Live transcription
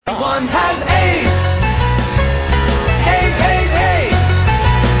Everyone has AIDS. AIDS, AIDS, AIDS.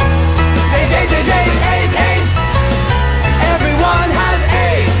 AIDS, AIDS, AIDS, AIDS, AIDS, AIDS. Everyone has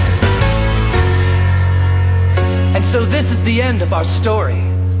AIDS. And so this is the end of our story.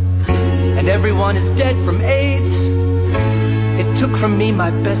 And everyone is dead from AIDS. It took from me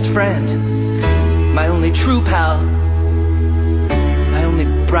my best friend, my only true pal, my only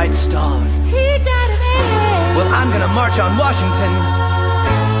bright star. He died of AIDS. Well, I'm gonna march on Washington,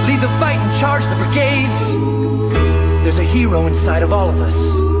 lead the fight and charge the brigades. There's a hero inside of all of us.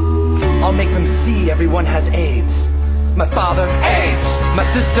 I'll make them see everyone has AIDS. My father, AIDS. My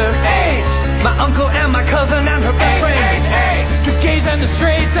sister, AIDS. My uncle and my cousin and her best friend, AIDS. The gays and the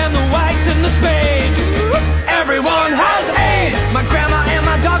straights and the whites and the spades. Everyone has AIDS. My grandma and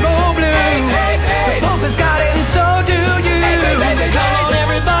my dog go blue. The Pope has got it and so do you. Come on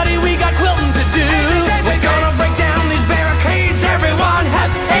everybody, we got quilting to do. We're gonna break down these barricades. Everyone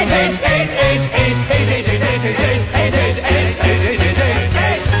has AIDS, AIDS, AIDS, AIDS, AIDS, AIDS, AIDS, AIDS, AIDS, AIDS, AIDS, AIDS, AIDS, AIDS,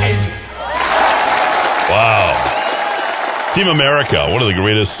 AIDS, AIDS. Wow. Team America, one of the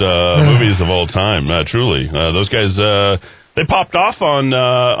greatest movies of all time, truly. Those guys, they popped off on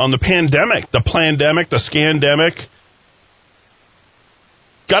the pandemic, the plandemic, the scandemic.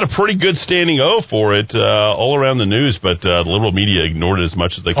 Got a pretty good standing O for it all around the news, but the liberal media ignored it as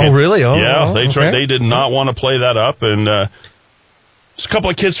much as they could. Oh, really? Oh, yeah, they okay. They did not want to play that up, and just a couple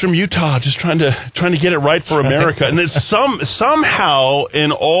of kids from Utah just trying to get it right for America. And it's somehow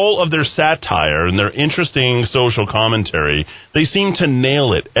in all of their satire and their interesting social commentary, they seem to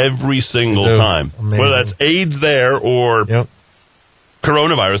nail it every single time. Amazing. Whether that's AIDS there or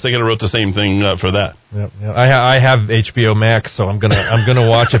coronavirus, they could have wrote the same thing for that. Yep. I have HBO Max, so I'm gonna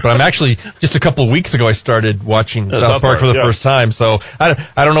watch it. But I'm actually just a couple of weeks ago I started watching South Park for the first time. So I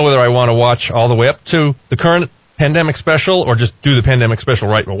don't know whether I want to watch all the way up to the current pandemic special or just do the pandemic special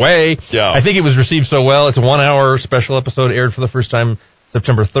right away. Yeah. I think it was received so well. It's a 1-hour special episode, aired for the first time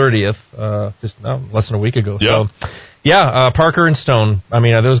September 30th, just less than a week ago. Yeah. So, Parker and Stone. I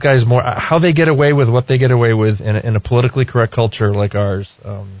mean, are those guys more how they get away with what they get away with in a politically correct culture like ours?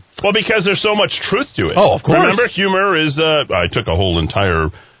 Well, because there's so much truth to it. Oh, of course. Remember, humor is. I took a whole entire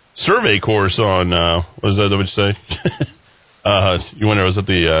survey course on. What is that? What would you say? You wonder, was it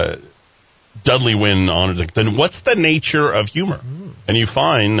the Dudley Wynn honors? Then what's the nature of humor? And you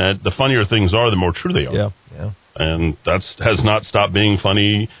find that the funnier things are, the more true they are. Yeah. And that has not stopped being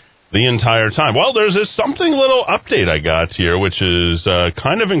funny the entire time. Well, there's this something little update I got here, which is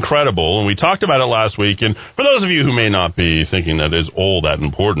kind of incredible, and we talked about it last week. And for those of you who may not be thinking that is all that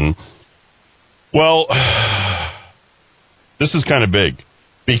important, well, this is kind of big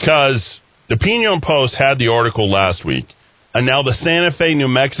because the Opinion Post had the article last week, and now the Santa Fe New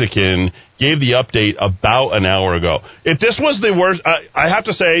Mexican gave the update about an hour ago. If this was the worst, I have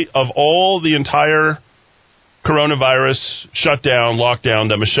to say, of all the entire coronavirus shutdown, lockdown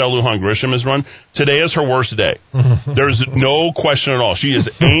that Michelle Lujan Grisham has run, today is her worst day. There's no question at all. She is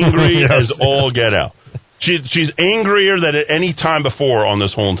angry as all get out. She's angrier than at any time before on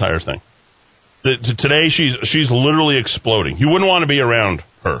this whole entire thing. Today, she's literally exploding. You wouldn't want to be around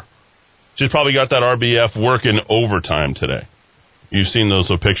her. She's probably got that RBF working overtime today. You've seen those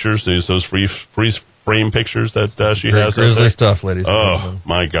little pictures, those freeze frame pictures that she has. Grizzly stuff, ladies. Oh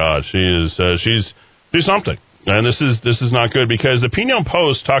my God, she's something, and this is not good because the Opinion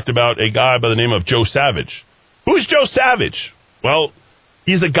Post talked about a guy by the name of Joe Savage. Who's Joe Savage? Well,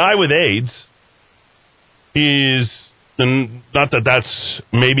 he's a guy with AIDS. And not that that's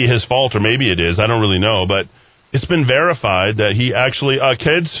maybe his fault or maybe it is. I don't really know, but it's been verified that he actually,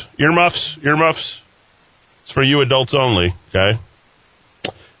 kids, earmuffs. It's for you adults only, okay?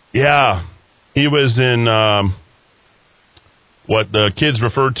 Yeah, he was in what the kids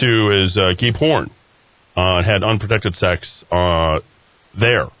refer to as gay porn. Had unprotected sex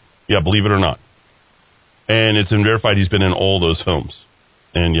there. Yeah, believe it or not. And it's been verified he's been in all those films.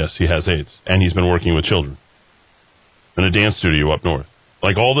 And yes, he has AIDS. And he's been working with children in a dance studio up north.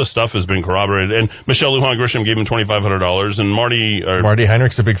 Like, all this stuff has been corroborated. And Michelle Lujan Grisham gave him $2,500. And Marty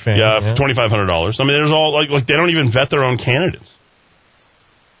Heinrich's a big fan. Yeah, $2,500. I mean, there's all, like they don't even vet their own candidates.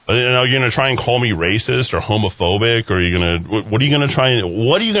 You know, you're going to try and call me racist or homophobic, or you're going to, what are you going to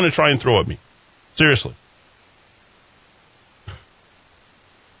try and throw at me? Seriously.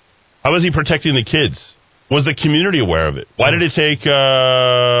 How is he protecting the kids? Was the community aware of it? Why did it take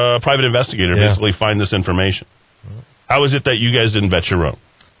a private investigator to basically find this information? How is it that you guys didn't vet your own?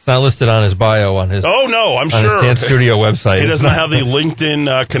 It's not listed on his bio on his. Oh no, I'm sure. On his dance studio website. He doesn't have the LinkedIn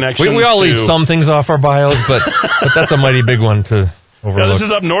connection. We all leave some things off our bios, but that's a mighty big one to overlook. Yeah, this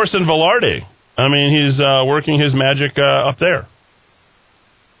is up north in Velarde. I mean, he's working his magic up there.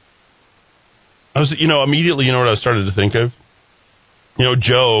 Immediately, you know what I started to think of?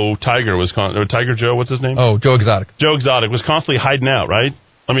 Joe Tiger was Tiger Joe. What's his name? Oh, Joe Exotic. Joe Exotic was constantly hiding out, right?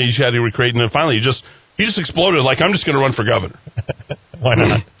 I mean, you had to recreate, and then finally he just exploded. Like, I'm just going to run for governor. Why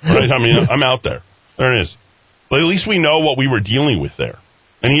not? Right? I mean, I'm out there. There it is. But at least we know what we were dealing with there,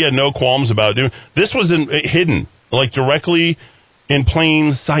 and he had no qualms about doing. This was hidden, like directly in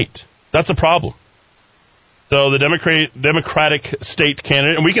plain sight. That's a problem. So the Democratic state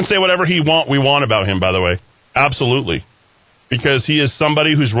candidate, and we can say whatever we want about him, by the way, absolutely. Because he is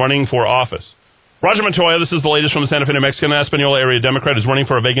somebody who's running for office. Roger Montoya, this is the latest from the Santa Fe, New Mexico, Espanola area Democrat, is running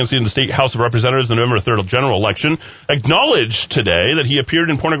for a vacancy in the State House of Representatives in the November 3rd general election. Acknowledged today that he appeared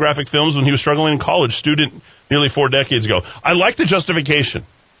in pornographic films when he was struggling in college, student nearly 4 decades ago. I like the justification.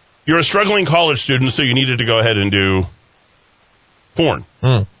 You're a struggling college student, so you needed to go ahead and do porn.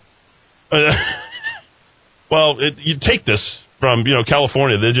 Well, you take this from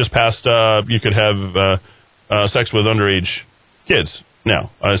California. They just passed you could have sex with underage kids now.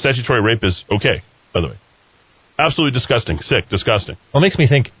 Statutory rape is okay, by the way. Absolutely disgusting. Sick. Disgusting. Well, it makes me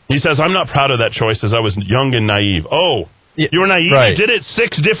think. He says, I'm not proud of that choice as I was young and naive. Oh, you were naive? Right. You did it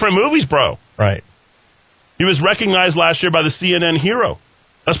 6 different movies, bro. Right. He was recognized last year by the CNN Hero.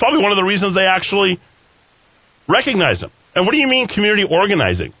 That's probably one of the reasons they actually recognize him. And what do you mean community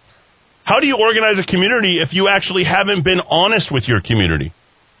organizing? How do you organize a community if you actually haven't been honest with your community?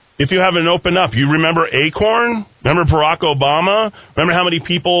 If you haven't opened up, you remember Acorn? Remember Barack Obama? Remember how many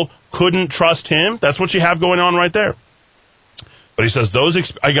people couldn't trust him? That's what you have going on right there. But he says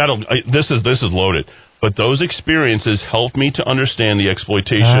this is loaded. But those experiences helped me to understand the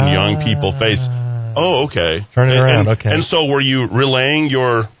exploitation young people face. Oh, okay. Turn it around. Okay. And so, were you relaying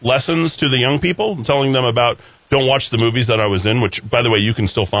your lessons to the young people, telling them about don't watch the movies that I was in, which, by the way, you can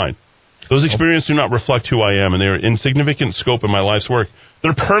still find. Those experiences do not reflect who I am, and they are insignificant scope in my life's work.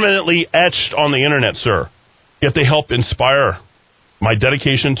 They're permanently etched on the internet, sir. Yet they help inspire my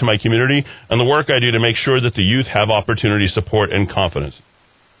dedication to my community and the work I do to make sure that the youth have opportunity, support, and confidence.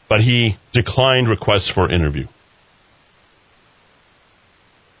 But he declined requests for interview.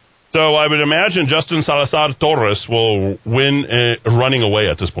 So I would imagine Justin Salazar Torres will win running away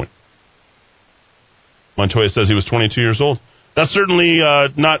at this point. Montoya says he was 22 years old. That's certainly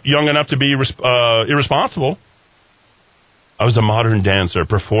not young enough to be irresponsible. I was a modern dancer,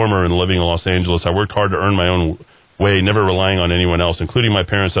 performer, and living in Los Angeles. I worked hard to earn my own way, never relying on anyone else, including my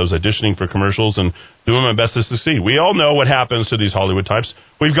parents. I was auditioning for commercials and doing my best to succeed. We all know what happens to these Hollywood types.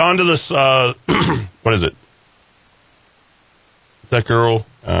 We've gone to this, what is it? That girl,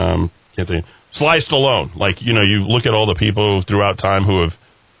 can't think. Sly Stallone. Like, you look at all the people throughout time who have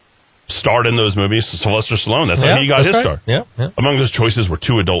starred in those movies. Sylvester Stallone, that's how he got his start. Yeah. Among those choices were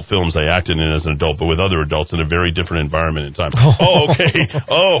 2 adult films they acted in as an adult, but with other adults in a very different environment and time. Okay.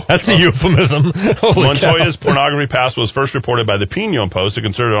 That's a euphemism. Montoya's pornography past was first reported by the Piñon Post, a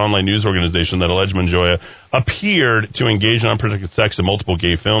conservative online news organization that alleged Montoya appeared to engage in unprotected sex in multiple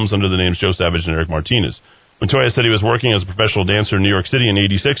gay films under the names Joe Savage and Eric Martinez. Montoya said he was working as a professional dancer in New York City in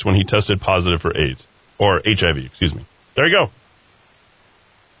 '86 when he tested positive for AIDS, or HIV, excuse me. There you go.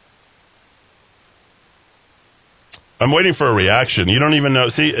 I'm waiting for a reaction. You don't even know.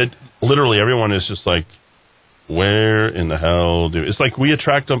 See, literally everyone is just like, where in the hell do... It's like we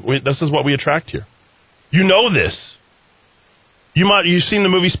attract them. This is what we attract here. You know this. You've seen the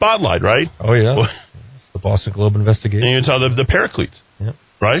movie Spotlight, right? Oh, yeah. It's the Boston Globe investigation. And you tell the Paracletes. Yep.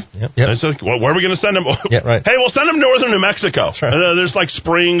 Right? Yep. And it's like, where are we going to send them? Yeah, right. Hey, we'll send them northern New Mexico. Right. There's like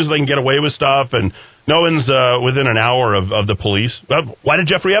springs. They can get away with stuff. And no one's within an hour of the police. Why did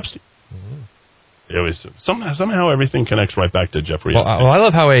Jeffrey Epstein? It was, somehow everything connects right back to Jeffrey. Well, I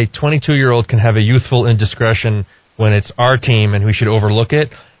love how a 22-year-old can have a youthful indiscretion when it's our team and we should overlook it.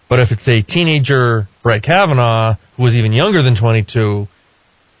 But if it's a teenager, Brett Kavanaugh, who was even younger than 22,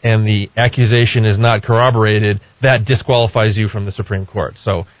 and the accusation is not corroborated, that disqualifies you from the Supreme Court.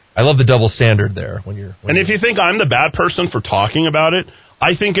 So I love the double standard there. If you think I'm the bad person for talking about it,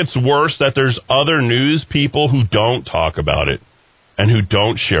 I think it's worse that there's other news people who don't talk about it and who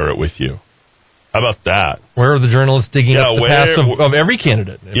don't share it with you. How about that? Where are the journalists digging up the past of every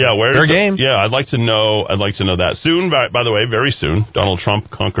candidate? Their game. Yeah, I'd like to know that. Soon, by the way, very soon, Donald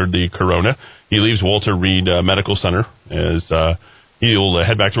Trump conquered the corona. He leaves Walter Reed Medical Center as he'll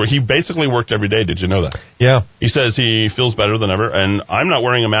head back to work. He basically worked every day. Did you know that? Yeah. He says he feels better than ever, and I'm not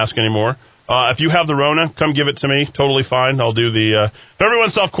wearing a mask anymore. If you have the Rona, come give it to me. Totally fine. I'll do the...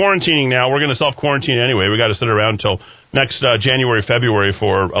 everyone's self-quarantining now. We're going to self-quarantine anyway. We got to sit around until next January, February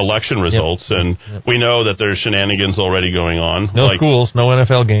for election results, and we know that there's shenanigans already going on. No schools, no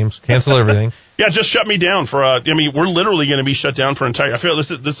NFL games. Cancel everything. Yeah, just shut me down for... we're literally going to be shut down for entire... I feel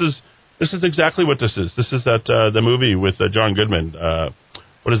this This is exactly what this is. This is that the movie with John Goodman.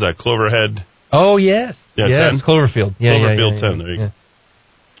 What is that? Cloverhead? Oh, yes. Yeah, yes, 10? Cloverfield. Yeah, Cloverfield 10. There you go.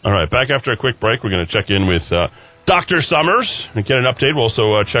 All right, back after a quick break. We're going to check in with Dr. Summers and get an update. We'll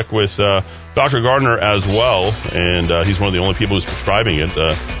also check with Dr. Gardner as well, and he's one of the only people who's prescribing it.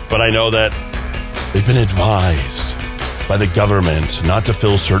 But I know that they've been advised by the government not to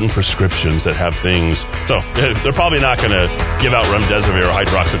fill certain prescriptions that have things. So they're probably not going to give out remdesivir or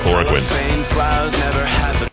hydroxychloroquine.